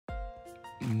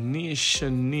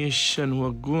Nation,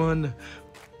 we're going.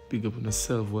 Big up on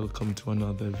yourself. Welcome to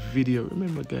another video.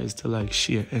 Remember, guys, to like,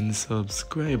 share, and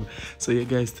subscribe. So, yeah,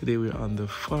 guys, today we're on the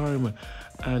farm,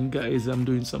 and guys, I'm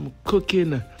doing some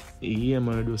cooking. Yeah,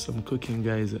 man, I do some cooking,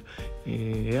 guys.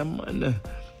 Yeah, man.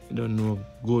 You don't know,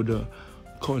 good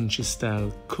country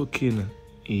style cooking.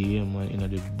 Yeah, man, in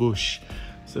the bush.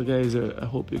 So, guys, I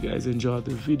hope you guys enjoyed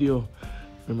the video.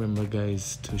 Remember,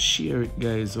 guys, to share it,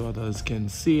 guys, so others can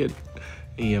see it.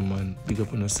 Yeah, man, big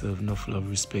up on yourself, enough love,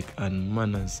 respect, and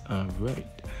manners. All right.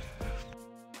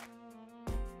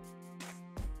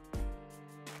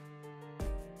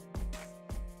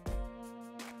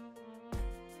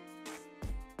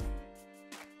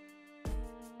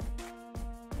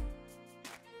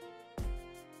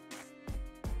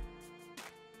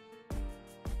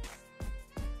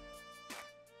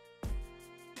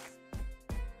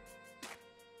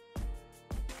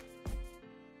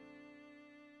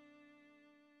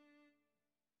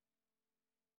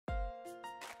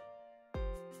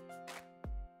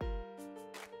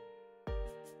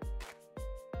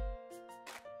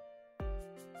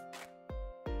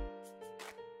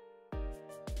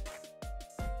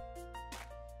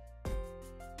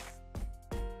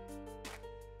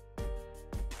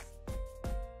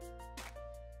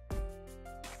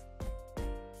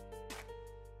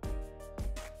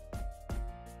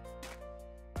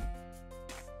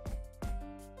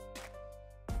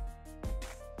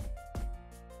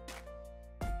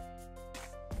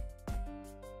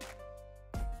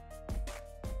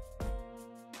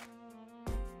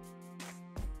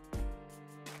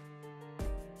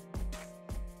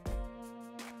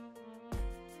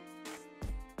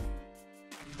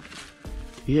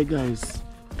 Yeah, guys,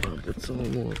 I'll put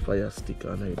some more fire stick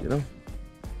on it, you know.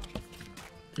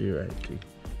 You're right, okay.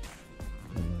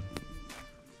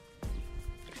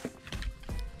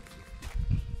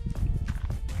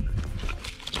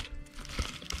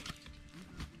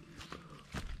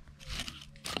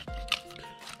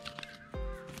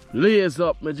 Blaze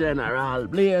up, my general,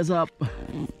 blaze up.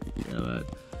 Yeah, man.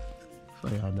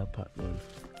 Fire on the pot, man.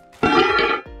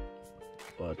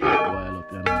 Pot boil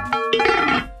up, you know.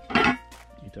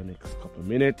 Eat the next couple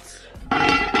minutes.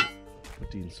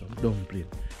 Put in some dumpling.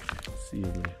 See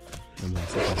me.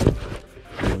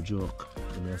 No joke.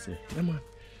 I say, yeah, man.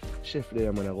 Chef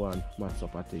there, man, I go and mass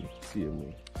up a thing. See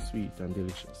me. Sweet and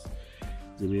delicious.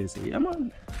 The way I say, yeah,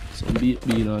 man. Some baked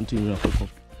bean and thing we cook up.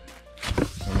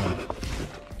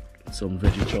 Some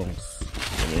veggie chunks.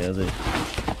 Yeah, say,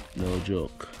 no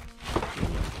joke.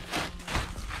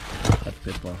 Hot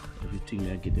pepper. Everything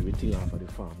I get, everything off of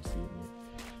the farm. See me.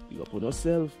 You up on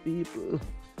yourself, people.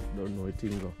 Don't know a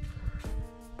thing go.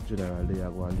 General, they are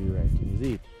going to do the right thing, is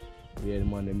it? Yeah, the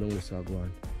man, them don't listen go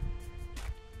on.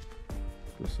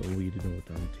 Put some weed out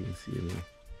and things, see me.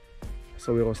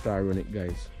 So we're going to start running it,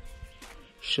 guys.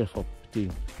 Chef up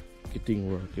thing. Get thing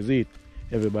work, is it?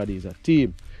 Everybody is a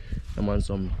team. I'm on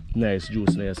some nice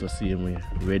juice now, so see me.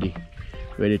 Ready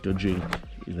to drink.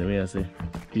 Is the way I say?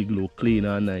 Igloo clean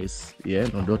and nice. Yeah,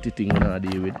 no dirty thing when I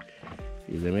deal with.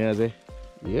 Is the way I say?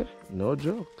 Yeah, no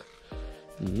joke.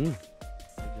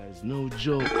 Guys, no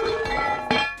joke.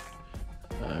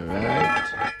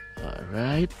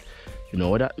 Alright. You know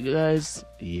what that, guys?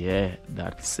 Yeah,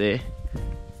 that's it.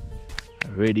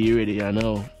 Ready, I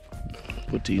know.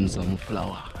 Put in some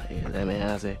flour. Yeah, let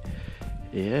me say.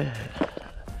 Yeah.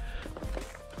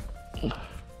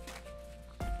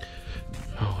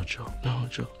 No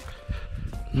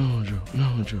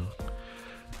joke.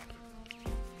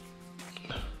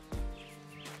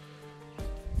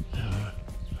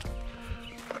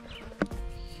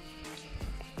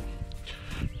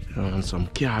 And some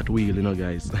cartwheel, you know,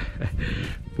 guys.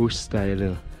 Push style, you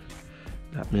know.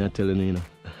 That me I'm telling you,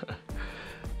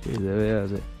 you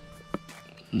know.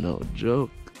 No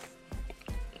joke.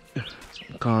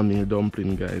 Some cornmeal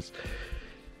dumpling, guys.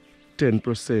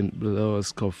 10%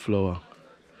 blouse cup flour.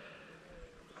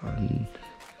 And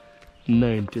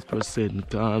 90%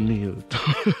 cornmeal.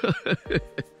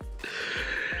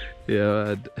 Yeah,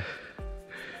 man.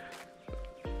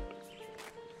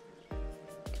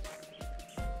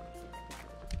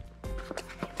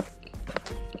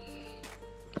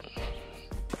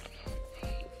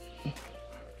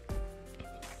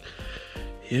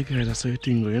 Yeah, guys, that's how you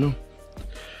think, you know.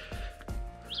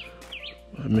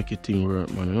 I make it thing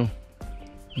work, man, you know.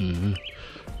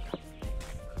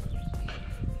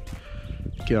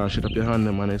 You can't shut up your hand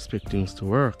and expect things to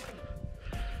work.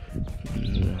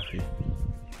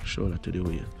 Show that to the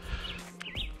way.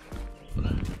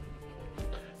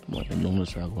 But the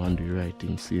numbers are going to do the right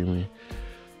thing, see me.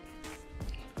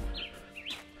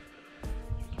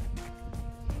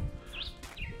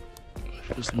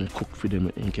 Just me cook for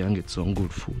them and can get some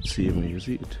good food. See me, you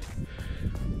see it?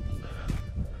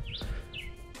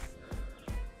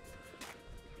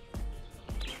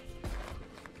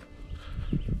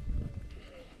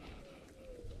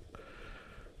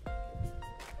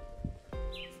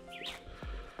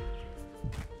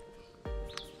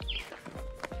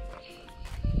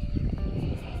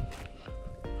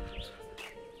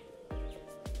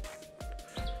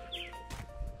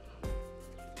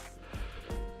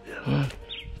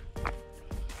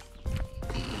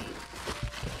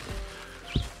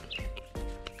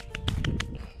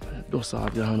 Dust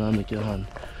off your hand and make your hand.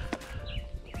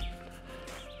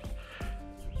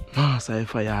 Master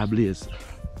fire ablaze.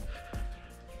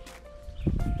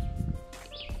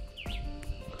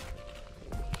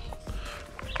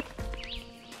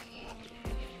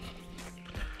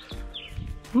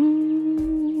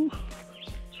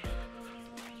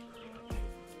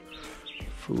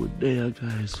 Food there,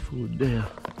 guys, food there.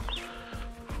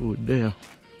 Food there.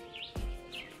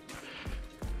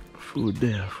 Food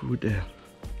there, food there.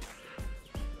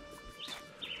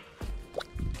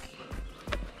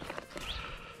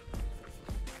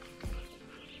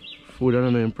 Food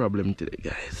are no problem today,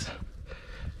 guys.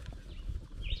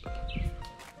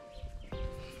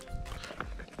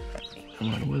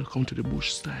 Come on, welcome to the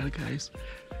bush style, guys.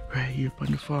 Right here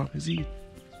on the farm, is it?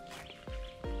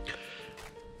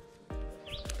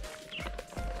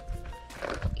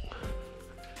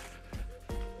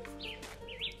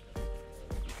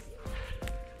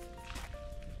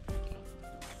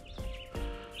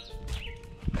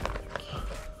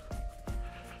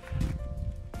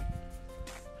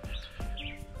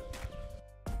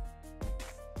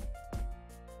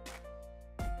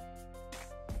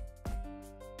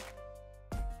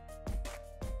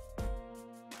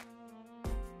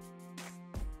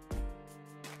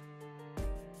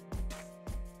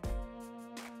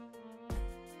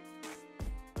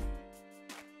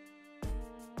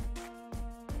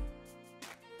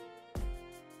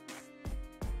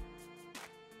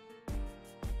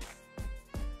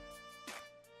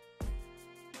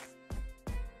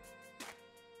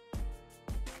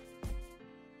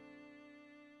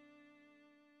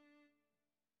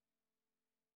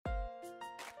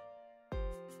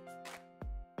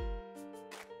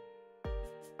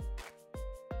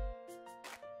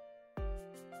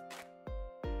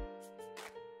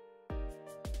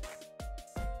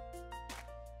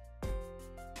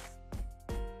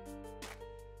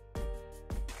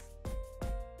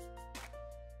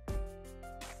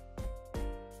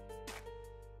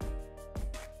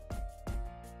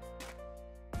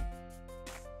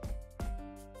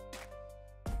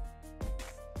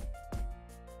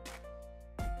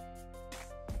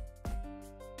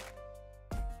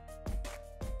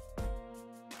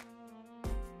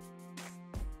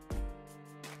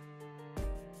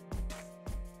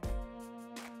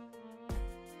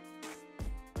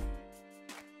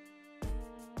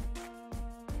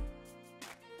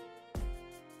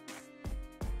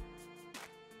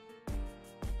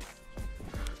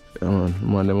 Yeah,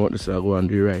 man, them out this I go and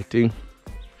do the right thing.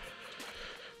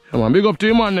 Yeah, man, big up to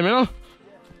you, man, them, you know?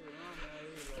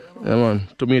 Yeah, man,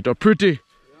 tomato pretty.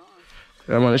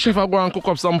 Yeah, man, the chef will go and cook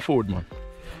up some food, man.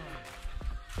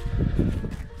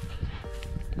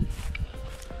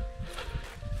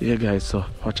 Yeah, guys, so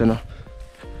watch now.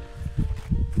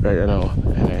 Right now,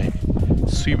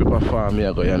 sweet pepper farm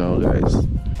here go, you know, guys.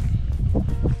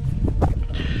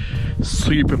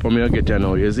 Sweet pepper me I get, you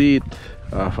know, you see it?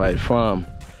 Off I farm.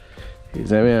 You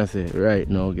see me I say, right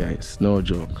now, guys, no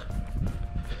joke.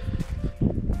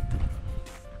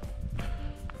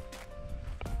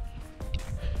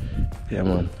 Yeah,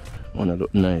 man, wanna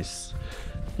look nice.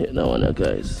 Yeah, that one,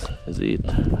 guys, is it?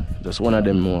 Just one of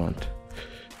them want.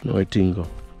 No, I think go.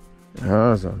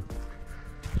 Awesome.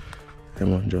 Yeah,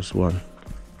 man, just one.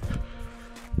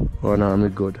 One army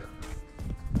good.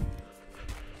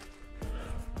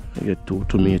 I get 2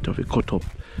 tomatoes we cut up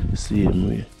the same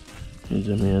way. You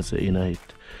see me I say in it.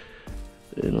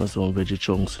 You know, some veggie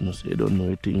chunks, you know, so you don't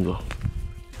know a thing go.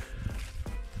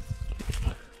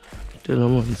 Tell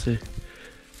them, man, say,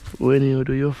 when you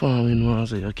do your farming, man,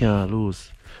 say you can't lose.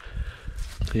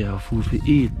 You have food to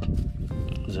eat.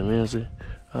 You see me I say,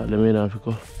 let me not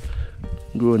go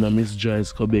grow in a Miss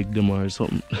Joyce, go bake them or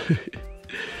something.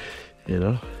 You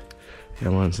know? Yeah,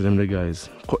 man, see them the guys.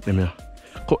 Cut them here.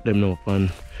 Cut them up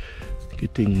and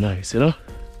get things nice, you know?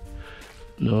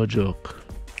 No joke.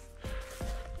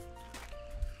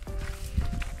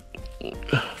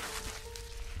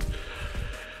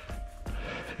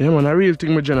 Yeah, man, a real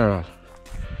thing, my general.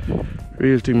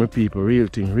 Real thing, my people. Real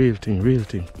thing, real thing, real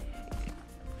thing.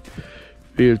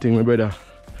 Real thing, my brother.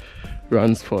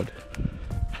 Ransford.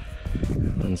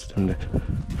 melons them there.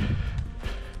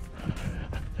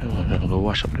 Yeah, man, I'm gonna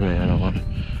wash up the melon,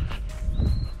 man.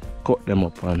 Cut them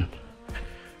up and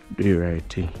do the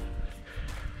right thing.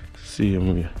 See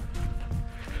them here.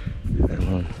 Yeah,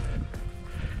 man.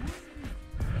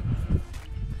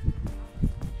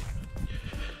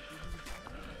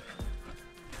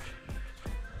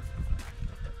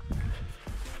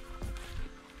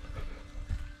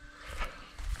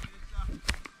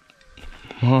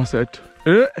 Set.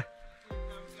 Eh?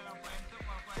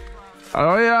 How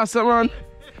are you, man?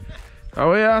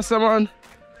 How are you, man?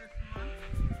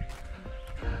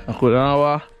 I couldn't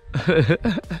have.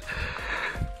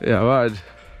 Yeah, bad.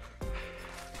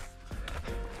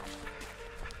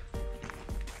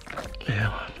 Yeah,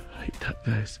 man. Like that,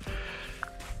 guys.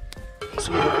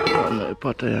 So, I'm not a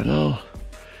potter, you know.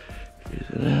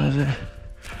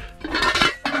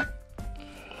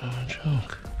 Oh,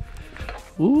 junk.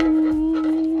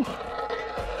 Ooh.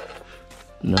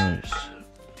 Nice.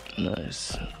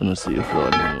 Nice. I'm gonna see you flower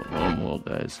them one more,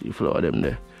 guys. You flower them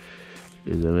there.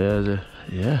 Is amazing.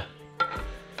 Yeah.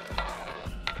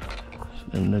 So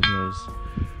them there, guys.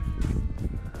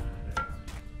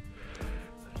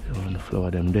 You want to flower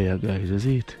them there, guys, is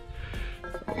it?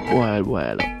 Wild,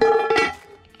 wild.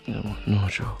 Yeah, man. No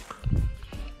joke.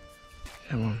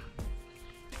 Yeah, man.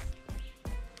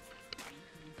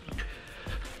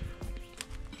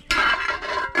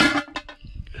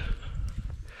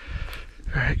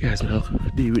 Alright, guys, now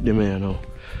deal with the man now.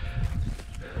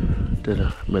 Tell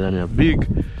the Melania big.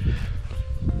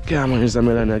 Come on, it's a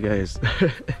Melania, guys.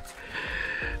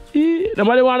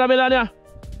 Nobody want a Melania?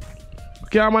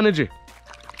 Can't manage it.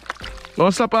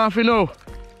 Don't stop off, you know.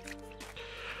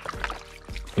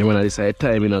 You wanna decide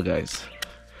time, you know, guys.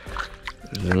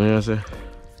 You know what I say?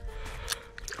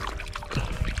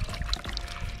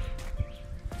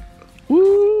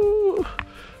 Woo!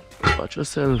 Watch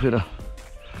yourself, you know.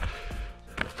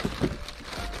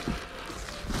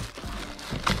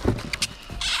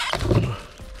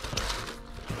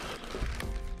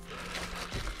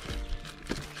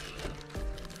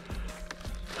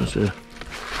 So,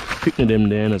 picking them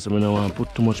there, so I don't want to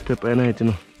put too much pepper in it, you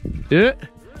know. Yeah?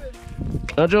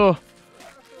 Now, Joe.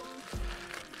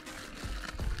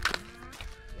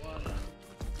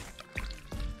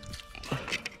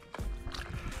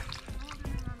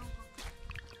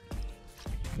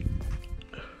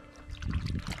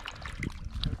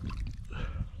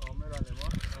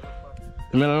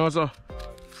 The melon also?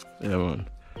 Yeah, man.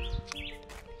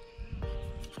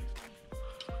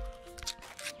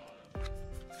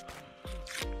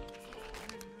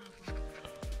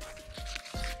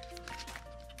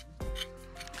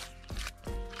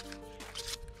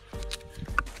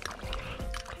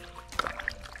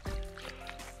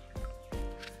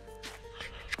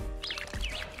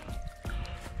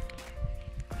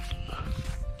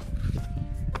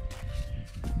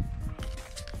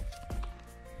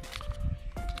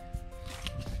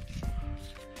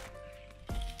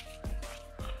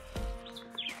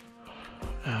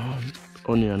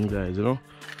 Onion, guys, you know.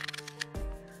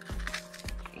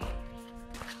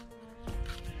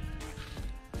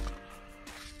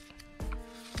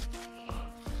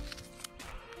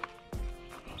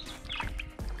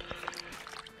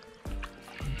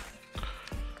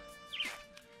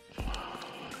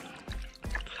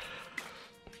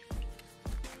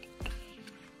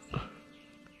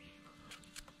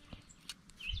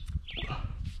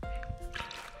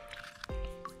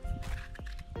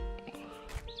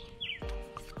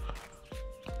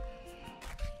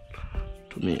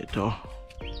 Tomato.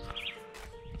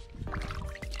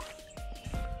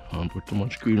 I don't put too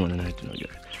much green on it, you know, guys.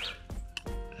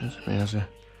 That's amazing.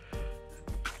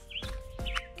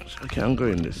 So I can't go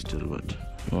in this still, but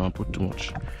I don't want to put too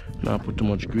much. Not put too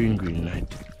much green in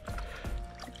it.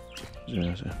 You know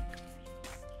what I'm saying?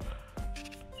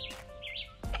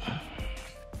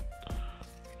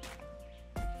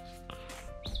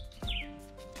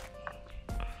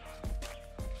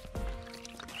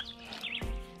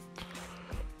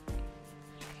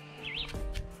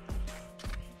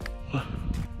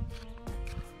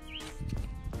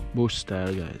 Bush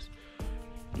style, guys.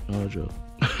 No joke.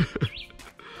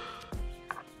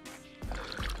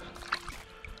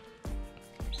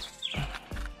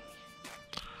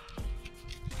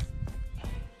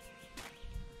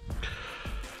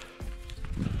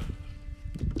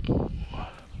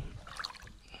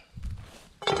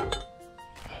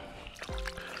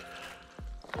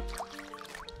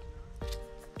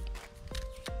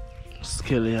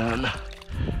 Skillion.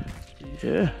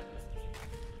 Yeah.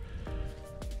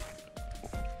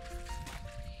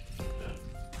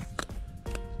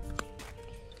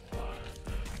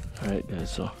 Alright,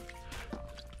 guys, so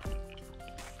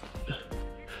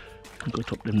Go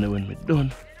top them there when we're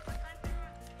done.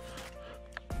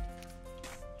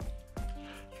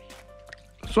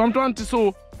 So I'm trying to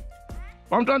sew.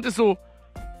 I'm trying to sew.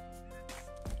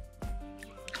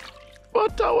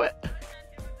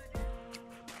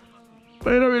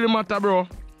 But it don't really matter, bro.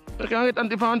 You can get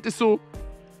anti sew.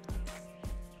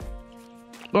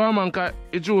 Go on, man, cause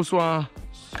it just one.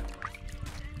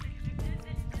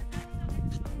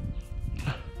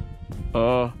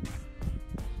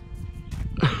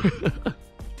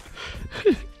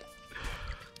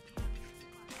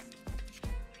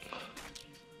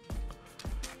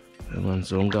 Man,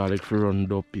 some garlic for run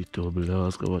dopey too, but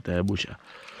let's go with the bush.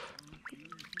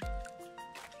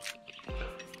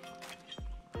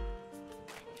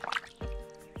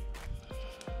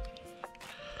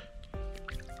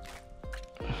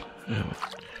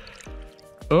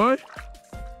 Oi,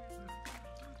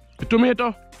 the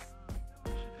tomato.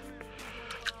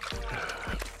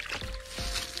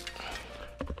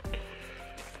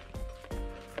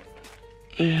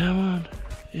 Yeah, man,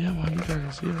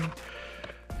 guys,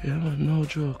 yeah, man, no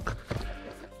joke.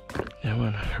 Yeah,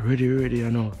 man, ready, I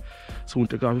know. Soon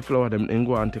take off the flower, them then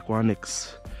go and take one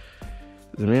next.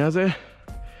 See me, I say?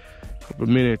 Couple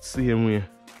minutes, same way.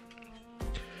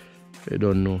 They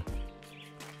don't know.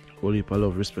 Whole heap of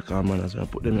love, respect, and manners. I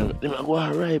put them in, them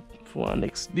go ripe for our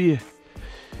next day.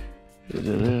 You see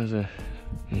me, I say?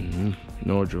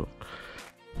 No joke.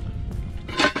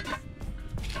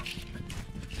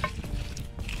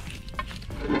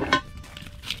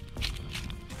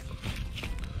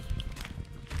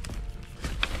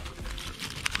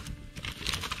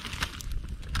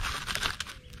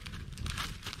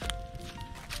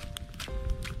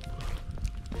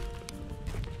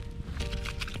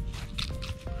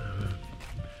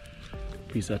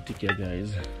 Piece of ticket,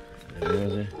 guys. Yeah,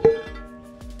 man,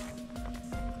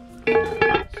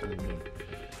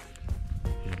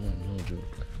 no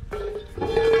joke.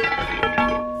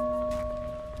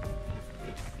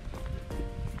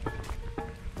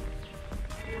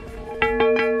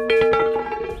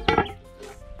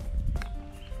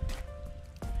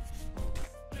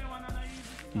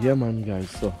 Yeah, man, guys.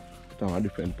 So, now a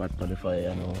different part for the fire,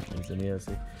 you know. You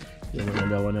see, yeah,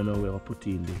 man, I want to know where I put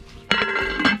in the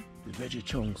veggie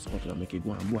chunks, but I make it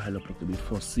go and boil up a little bit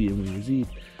for seeing when you see it.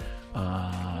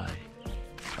 Aye,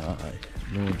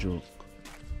 no joke.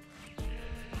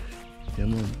 Yeah,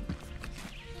 man.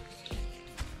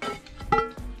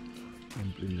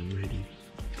 Dumplings ready.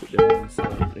 Put them on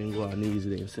themselves and go and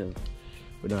easy themselves.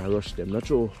 We don't rush them, not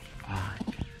true. Aye.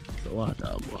 So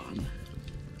water go on.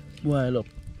 Boil up.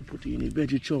 Put in the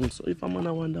veggie chunks. So if a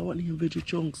man wonder what in veggie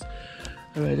chunks,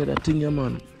 alright, that thing, yeah,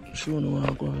 man. Show no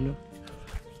how go on.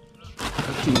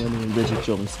 I think I mean veggie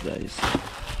chunks, guys.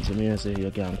 So me I say you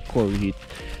can curry it,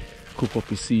 cook up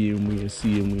the same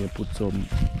way, put some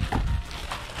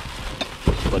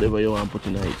whatever you want to put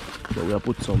in it. But we have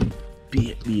put some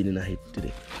baked bean in it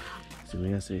today. So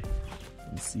me I say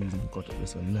and season cut up with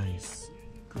some nice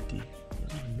goodie.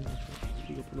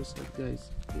 Big up on the side, guys.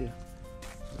 Yeah.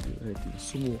 Right in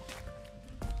smoke.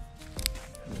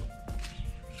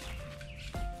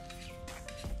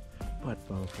 Pot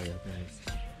pan fire, guys.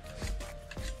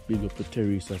 Big up to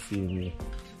Teresa same way.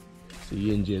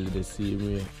 See Angel the same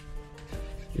way.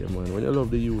 Yeah, man, when you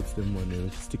love the youths, them man, you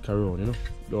stick around, you know.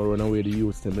 Don't run away the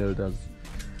youths, them elders.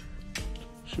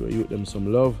 Show youth them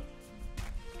some love.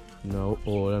 Now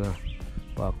all and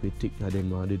back with thick na them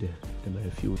man did them in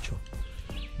the future.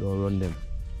 Don't run them.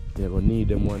 You're gonna need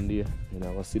them one day, you're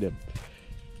not gonna see them.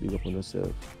 Big up on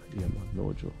yourself. Yeah, man,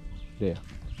 no joke. There,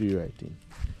 do the right thing.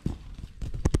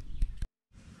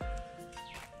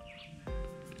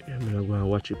 Yeah, man, I'm gonna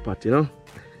watch it pot, you know.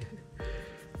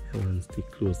 I want to stick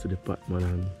close to the pot, man,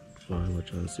 and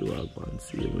watch and see what I want to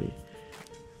see me.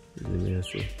 You see me, I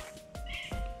say.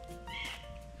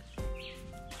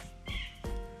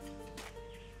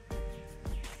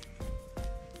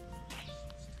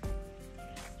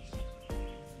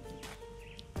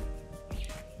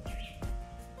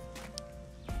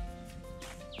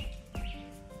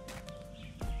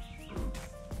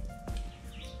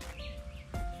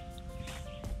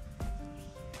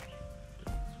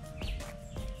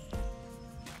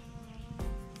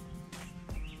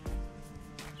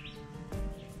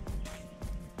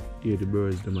 Hear the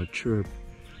birds, them a chirp.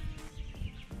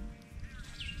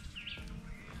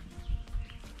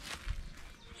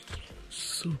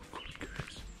 So good,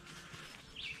 guys.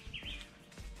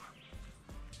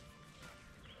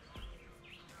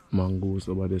 Mangoes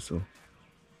over there, so.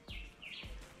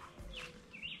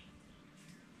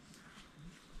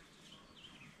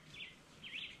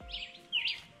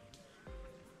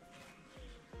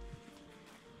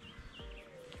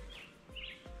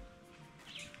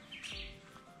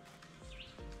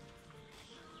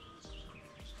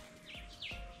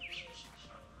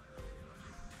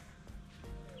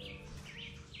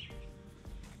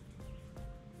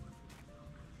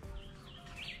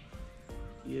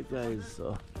 Yeah, guys,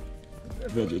 so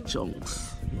veggie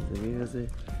chunks. You see?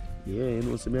 Yeah, you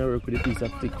know, so I work with a piece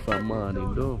of thick from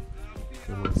morning, though.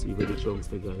 So you see veggie chunks,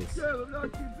 there, guys.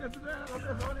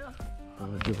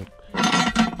 Give up.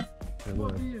 Come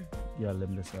on. Yeah, let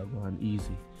me go on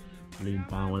easy. Lean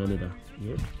pan one another.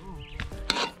 Yeah.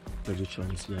 Veggie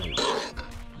chunks, yeah.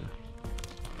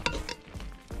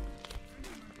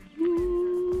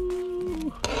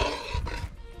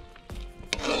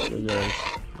 So guys,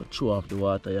 I'll throw off the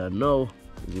water here now.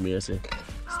 As you may say,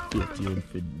 stay tuned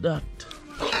for that.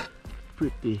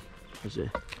 Pretty. You see.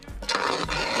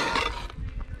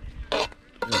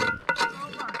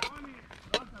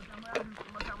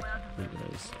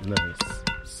 Nice,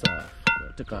 soft.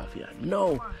 Now take off here.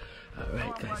 No.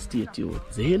 Alright guys, stay tuned.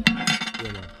 Zane,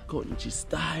 country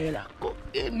style of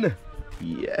cooking.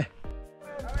 Yeah.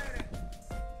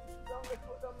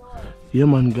 Yeah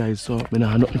man guys, so I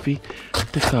have nothing for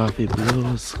take off a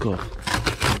blow scuff.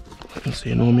 So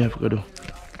you know what I have to do?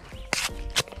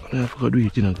 I have to do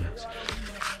it, you know guys.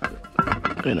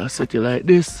 When I set it like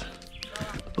this,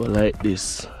 go like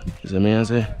this. You see me I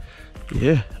say?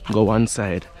 Yeah, go one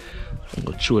side and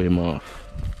go throw him off.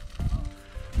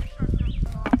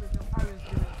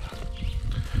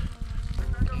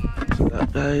 So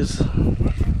that guys.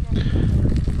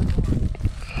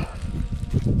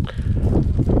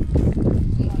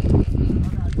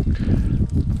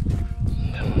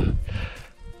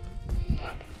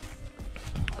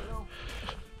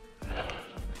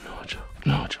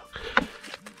 No joke.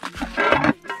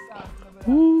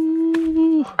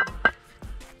 Woo.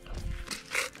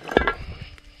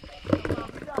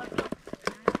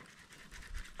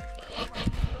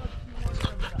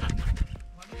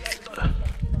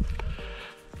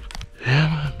 Yeah,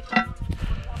 man.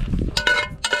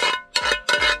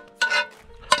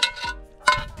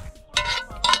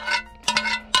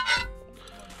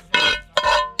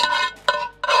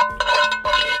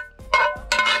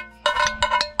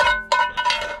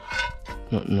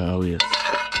 Nothing now, wait.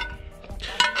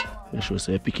 Make sure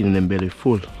say picking in them belly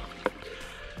full.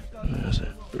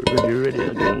 Ready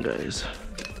again, guys.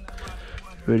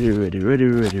 Ready.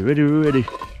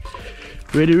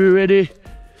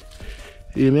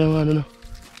 Yeah, me, I want to know.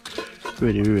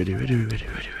 Ready.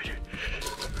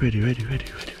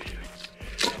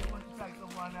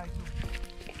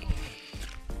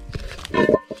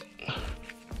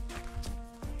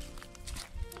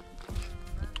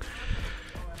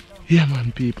 Yeah,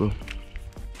 man, people.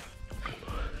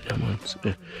 Yeah, man.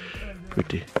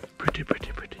 Pretty.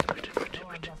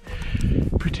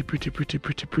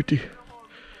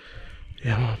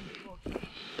 Yeah, man.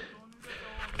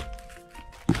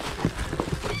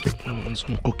 Yeah, man,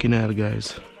 some cooking here,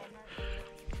 guys.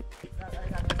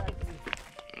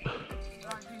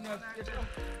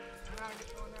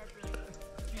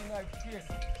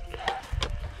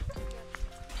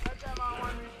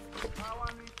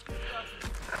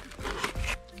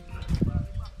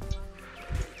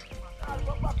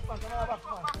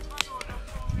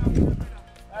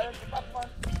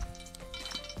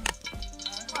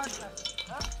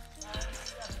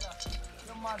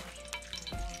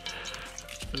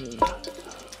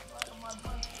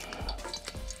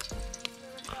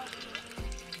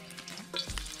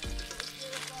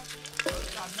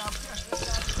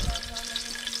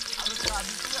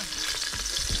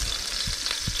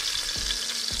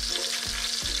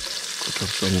 Cut up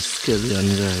some scallion,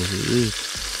 guys.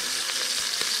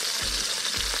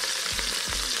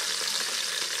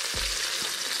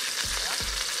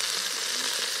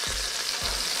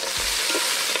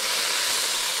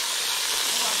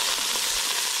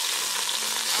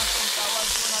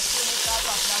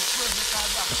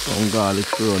 Some garlic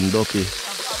from ducky.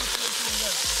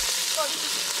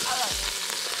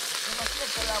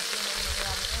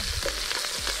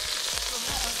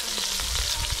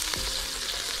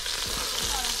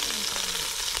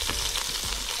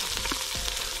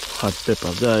 Hot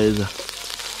pepper, guys.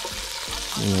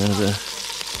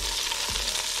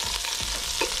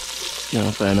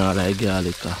 Can't find all that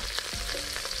garlic.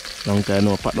 Long time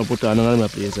no partner put on my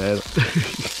place.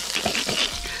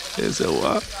 They say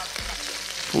what?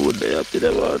 Food there up to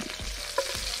the one.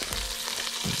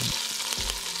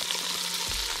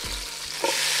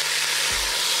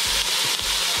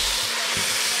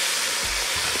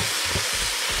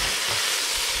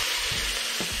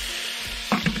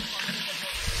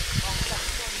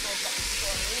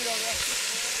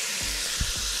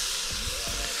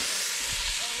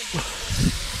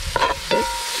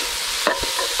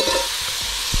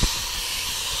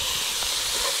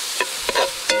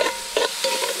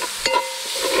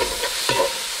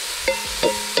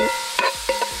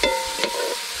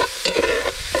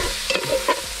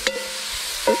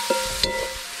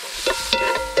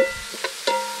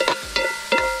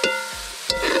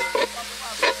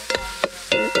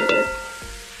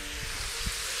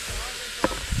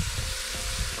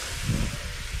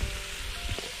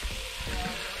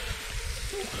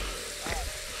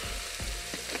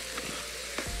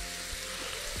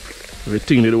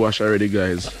 Everything did wash already,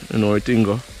 guys. You know everything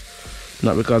go.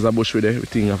 Not because I bush with it,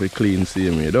 everything have to clean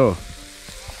same way though.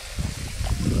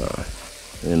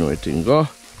 You know everything go.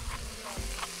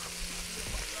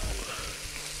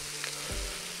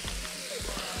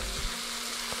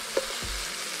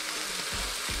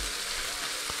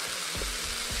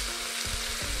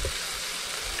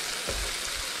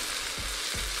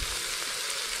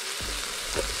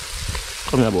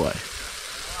 Come here, boy.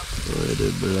 Where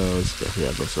the blouse stuff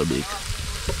here go so big.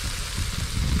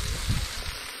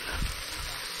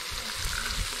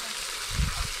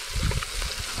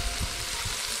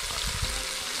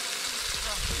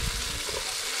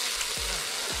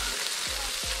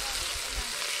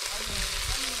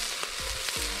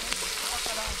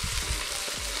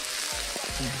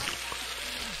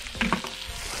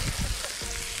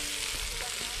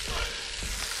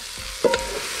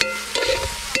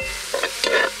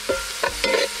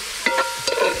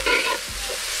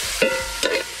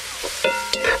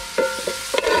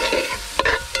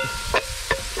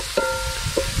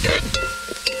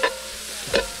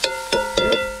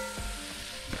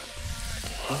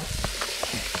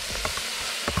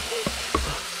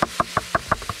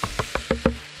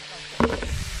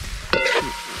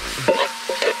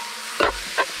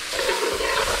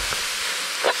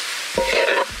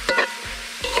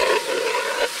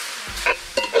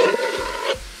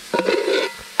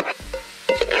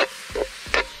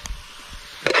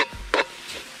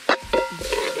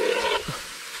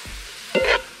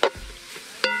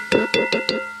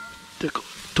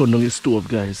 Turn on the stove,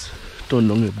 guys. Turn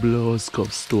on the blouse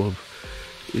cup stove.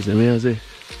 You see me, I say? It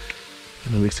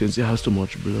don't make sense you have too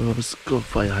much blouse cup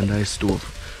fire under the stove.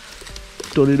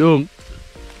 Turn it down.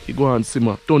 You go and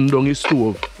simmer. Turn down the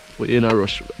stove. We're in a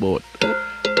rush, but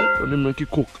don't even make it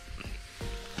cook.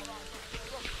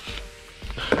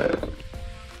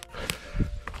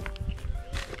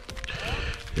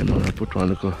 You know, I put one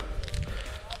little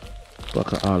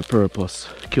pack of all-purpose.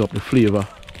 Keep up the flavor.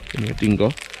 You know, thing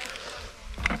go.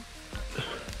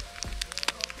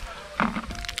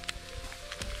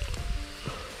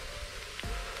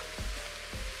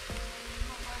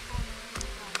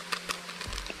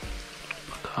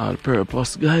 All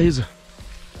purpose, guys.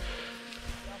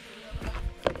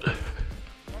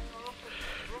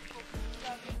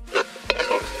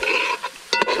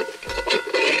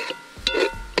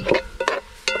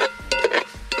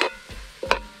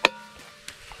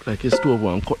 Like his stove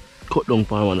one cut down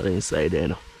for one of the inside there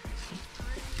now.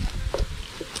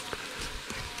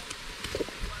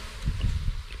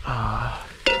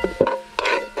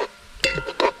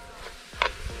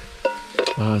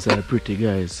 Oh, that's pretty,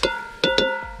 guys.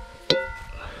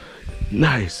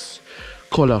 Nice,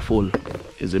 colorful.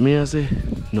 Is it me I say?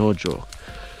 No joke.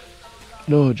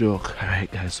 No joke. Alright,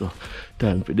 guys, so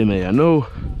time for the mayor now.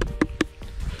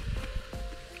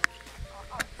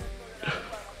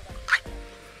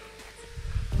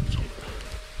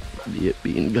 The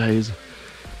bean, guys.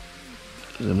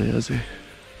 Is it me I say?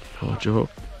 No joke.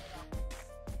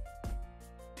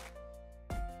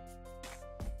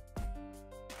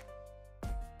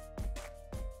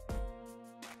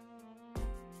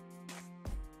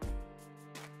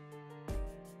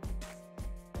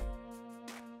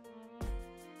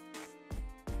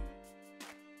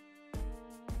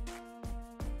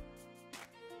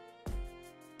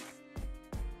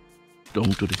 Down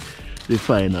to the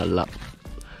final lap.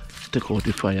 Take out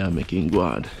the fire and make it go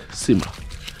and simmer.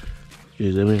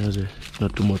 You see me? I say,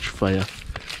 not too much fire.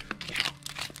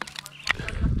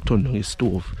 Turn on the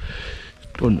stove.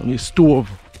 Turn on the stove.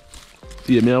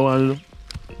 See me I want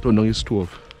to turn on the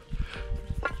stove.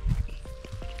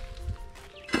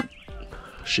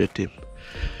 Shut him.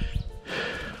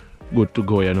 Good to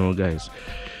go, you know, guys.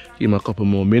 Give him a couple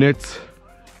more minutes.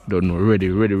 Don't know, ready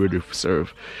to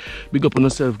serve. Big up on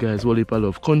yourself, guys. Whole heap of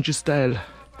love. Country style.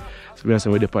 So we are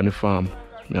saying we're up on the farm.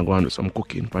 I'm going to do some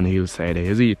cooking on the hillside there.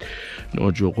 You see it? No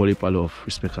joke, whole heap of love.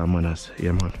 Respect and manners.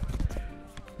 Yeah, man.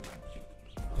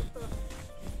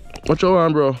 What you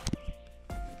want, bro?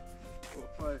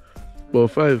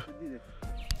 About 5.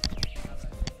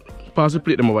 Pass the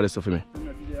plate them over there stuff for me.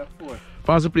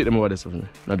 Pass the plate them over there stuff for me.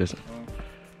 Not this one.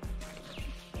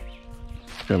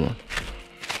 Yeah, man.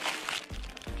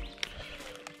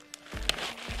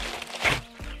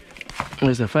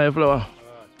 It's a 5 flower.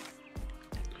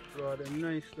 Bro, them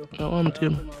nice stuff. I want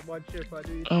him.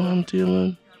 I want him,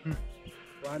 man.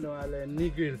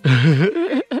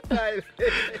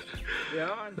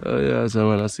 Oh yeah, so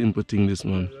man, a simple thing this,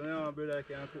 man.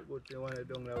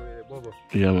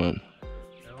 Yeah, man.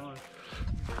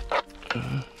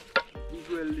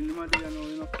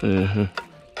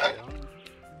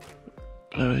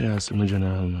 Oh yeah, so my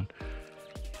general, man.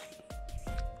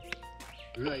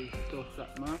 Right stuff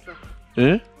that master.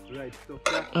 Eh? Right stuff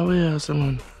that. Oh yeah,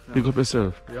 someone. Pick up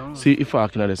yourself. Yeah. See if I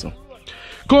can listen.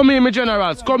 Come in, my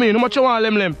generals. Come in. How much you want,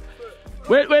 Lem?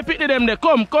 Where pick them there?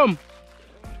 Come.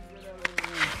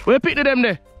 Where pick them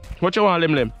there? What you want,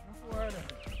 Lem?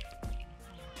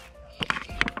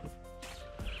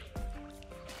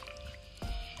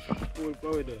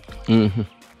 Mm-hmm.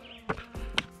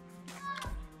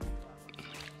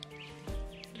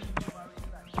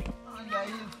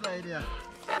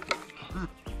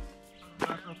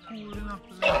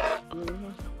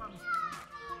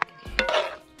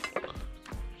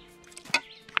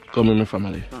 Come in, my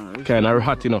family. Kind of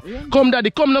hot, you know. Come, daddy.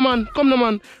 Come, no man. Come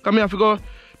here, have to go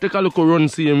take a look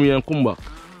around, see him and come back.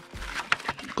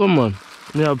 Come on.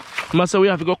 Master, we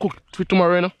have to go cook for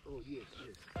tomorrow, you know?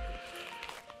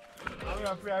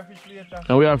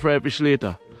 And we have fried fish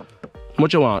later. How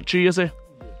much you want? 3, you say?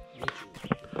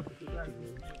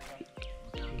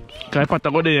 Can I put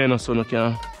go there, you know, so no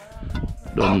can.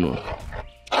 Don't know.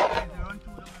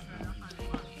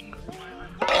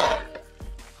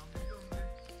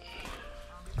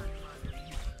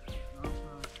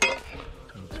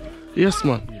 Yes,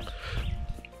 man.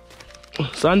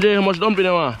 Sanjay, how much dumpling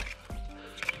you want?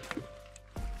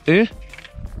 Eh?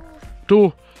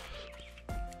 2.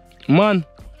 Man,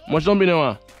 how much dumpling you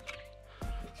want?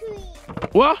 3.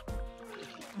 What?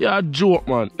 Yeah, a joke,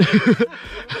 man.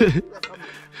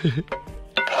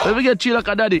 Let me get chill like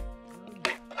a daddy.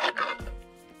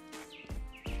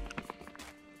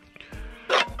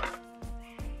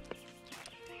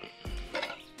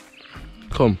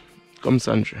 Come,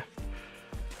 Sanjay.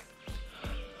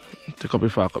 Take up your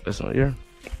fuck up this one here.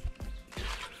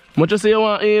 Much you say you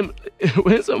want him?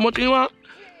 When so much you want?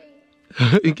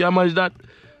 You can't manage that?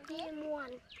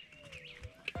 1.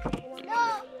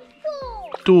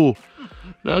 2.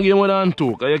 Now give more than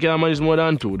 2, because you can't manage more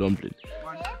than 2 dumplings.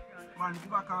 Man, go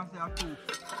back and say 2.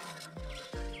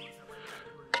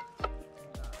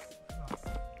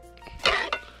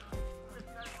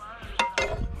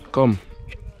 Come.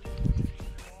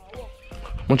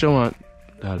 What you want,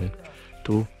 darling?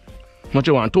 2. What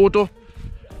you want? 2?